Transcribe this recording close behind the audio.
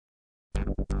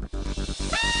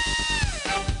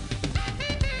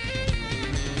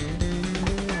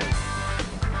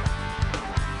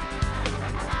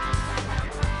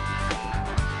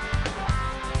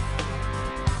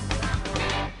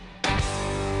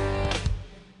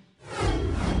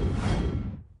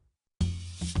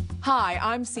Hi,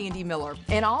 I'm Sandy Miller,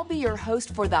 and I'll be your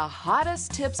host for the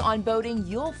hottest tips on boating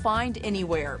you'll find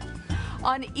anywhere.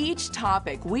 On each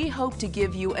topic, we hope to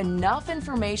give you enough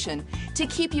information to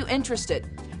keep you interested,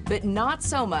 but not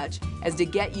so much as to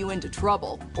get you into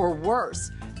trouble, or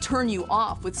worse, turn you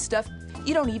off with stuff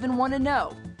you don't even want to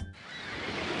know.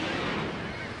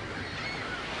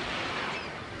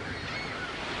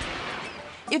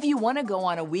 If you want to go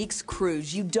on a week's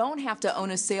cruise, you don't have to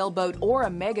own a sailboat or a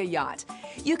mega yacht.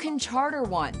 You can charter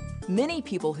one. Many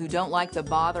people who don't like the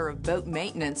bother of boat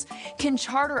maintenance can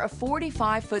charter a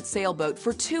 45-foot sailboat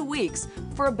for 2 weeks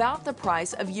for about the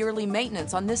price of yearly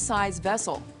maintenance on this size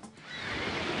vessel.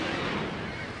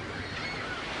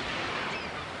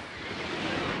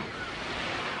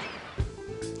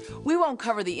 We won't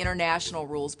cover the international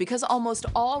rules because almost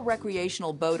all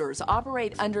recreational boaters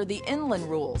operate under the inland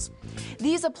rules.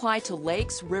 These apply to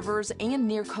lakes, rivers, and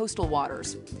near coastal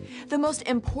waters. The most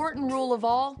important rule of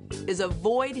all is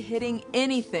avoid hitting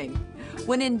anything.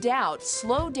 When in doubt,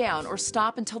 slow down or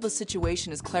stop until the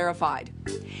situation is clarified.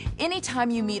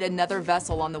 Anytime you meet another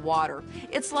vessel on the water,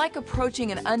 it's like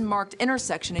approaching an unmarked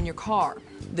intersection in your car.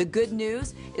 The good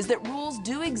news is that rules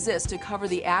do exist to cover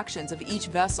the actions of each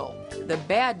vessel. The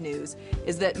bad news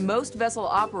is that most vessel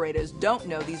operators don't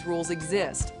know these rules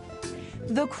exist.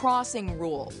 The crossing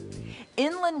rule.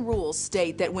 Inland rules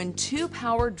state that when two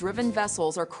power-driven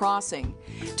vessels are crossing,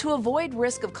 to avoid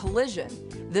risk of collision,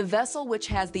 the vessel which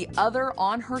has the other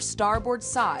on her starboard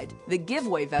side, the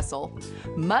giveaway vessel,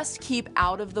 must keep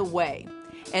out of the way,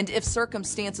 and if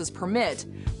circumstances permit,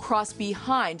 cross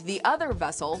behind the other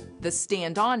vessel, the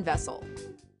stand-on vessel.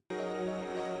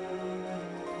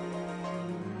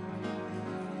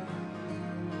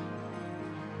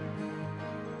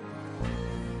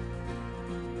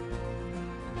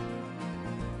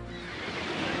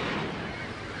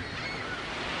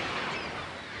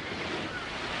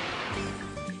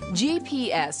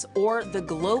 GPS, or the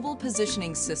Global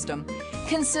Positioning System,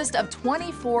 consists of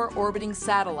 24 orbiting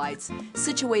satellites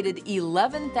situated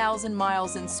 11,000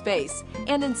 miles in space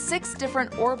and in 6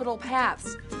 different orbital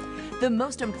paths. The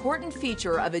most important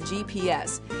feature of a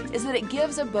GPS is that it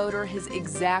gives a boater his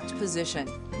exact position.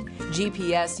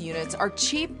 GPS units are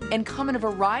cheap and come in a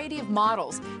variety of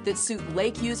models that suit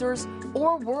lake users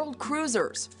or world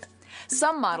cruisers.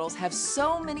 Some models have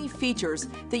so many features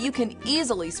that you can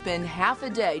easily spend half a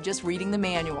day just reading the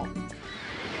manual.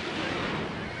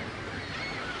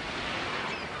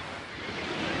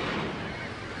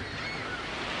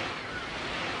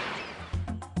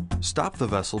 Stop the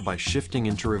vessel by shifting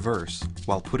into reverse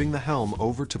while putting the helm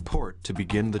over to port to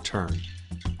begin the turn.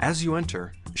 As you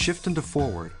enter, shift into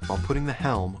forward while putting the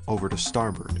helm over to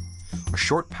starboard. A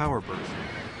short power berth.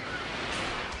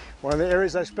 One of the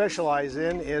areas I specialize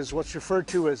in is what's referred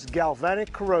to as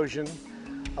galvanic corrosion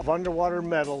of underwater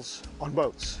metals on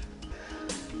boats.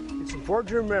 It's important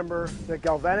to remember that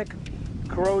galvanic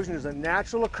corrosion is a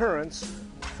natural occurrence,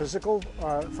 physical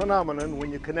phenomenon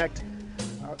when you connect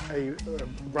a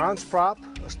bronze prop,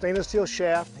 a stainless steel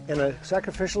shaft, and a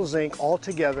sacrificial zinc all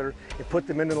together and put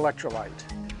them in an electrolyte.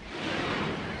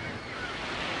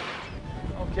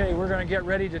 Okay, we're going to get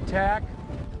ready to tack.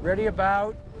 Ready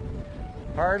about.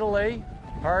 Heartily,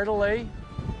 heartily.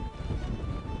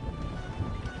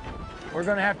 We're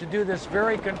going to have to do this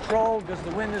very controlled because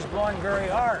the wind is blowing very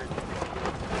hard.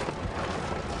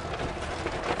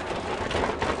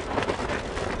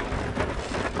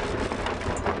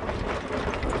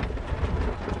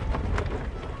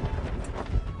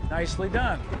 Nicely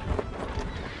done.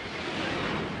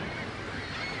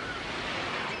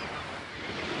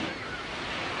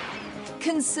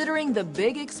 Considering the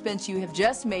big expense you have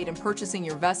just made in purchasing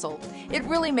your vessel, it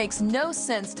really makes no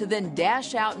sense to then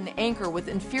dash out and anchor with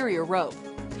inferior rope.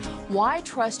 Why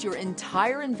trust your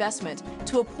entire investment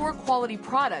to a poor quality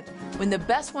product when the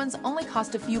best ones only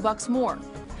cost a few bucks more?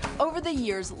 Over the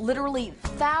years, literally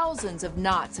thousands of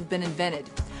knots have been invented,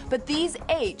 but these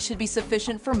 8 should be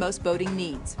sufficient for most boating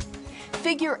needs.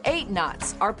 Figure 8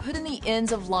 knots are put in the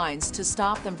ends of lines to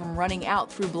stop them from running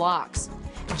out through blocks.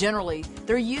 Generally,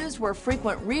 they're used where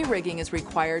frequent re-rigging is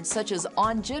required, such as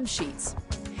on jib sheets.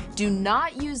 Do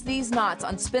not use these knots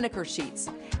on spinnaker sheets,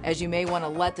 as you may want to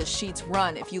let the sheets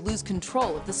run if you lose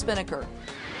control of the spinnaker.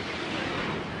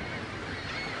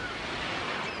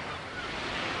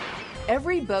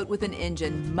 Every boat with an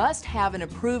engine must have an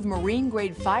approved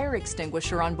marine-grade fire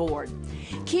extinguisher on board.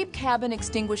 Keep cabin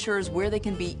extinguishers where they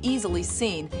can be easily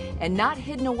seen and not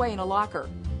hidden away in a locker.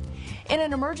 In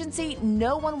an emergency,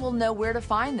 no one will know where to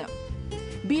find them.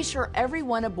 Be sure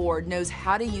everyone aboard knows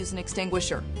how to use an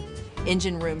extinguisher.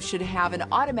 Engine rooms should have an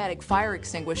automatic fire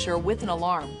extinguisher with an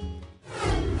alarm.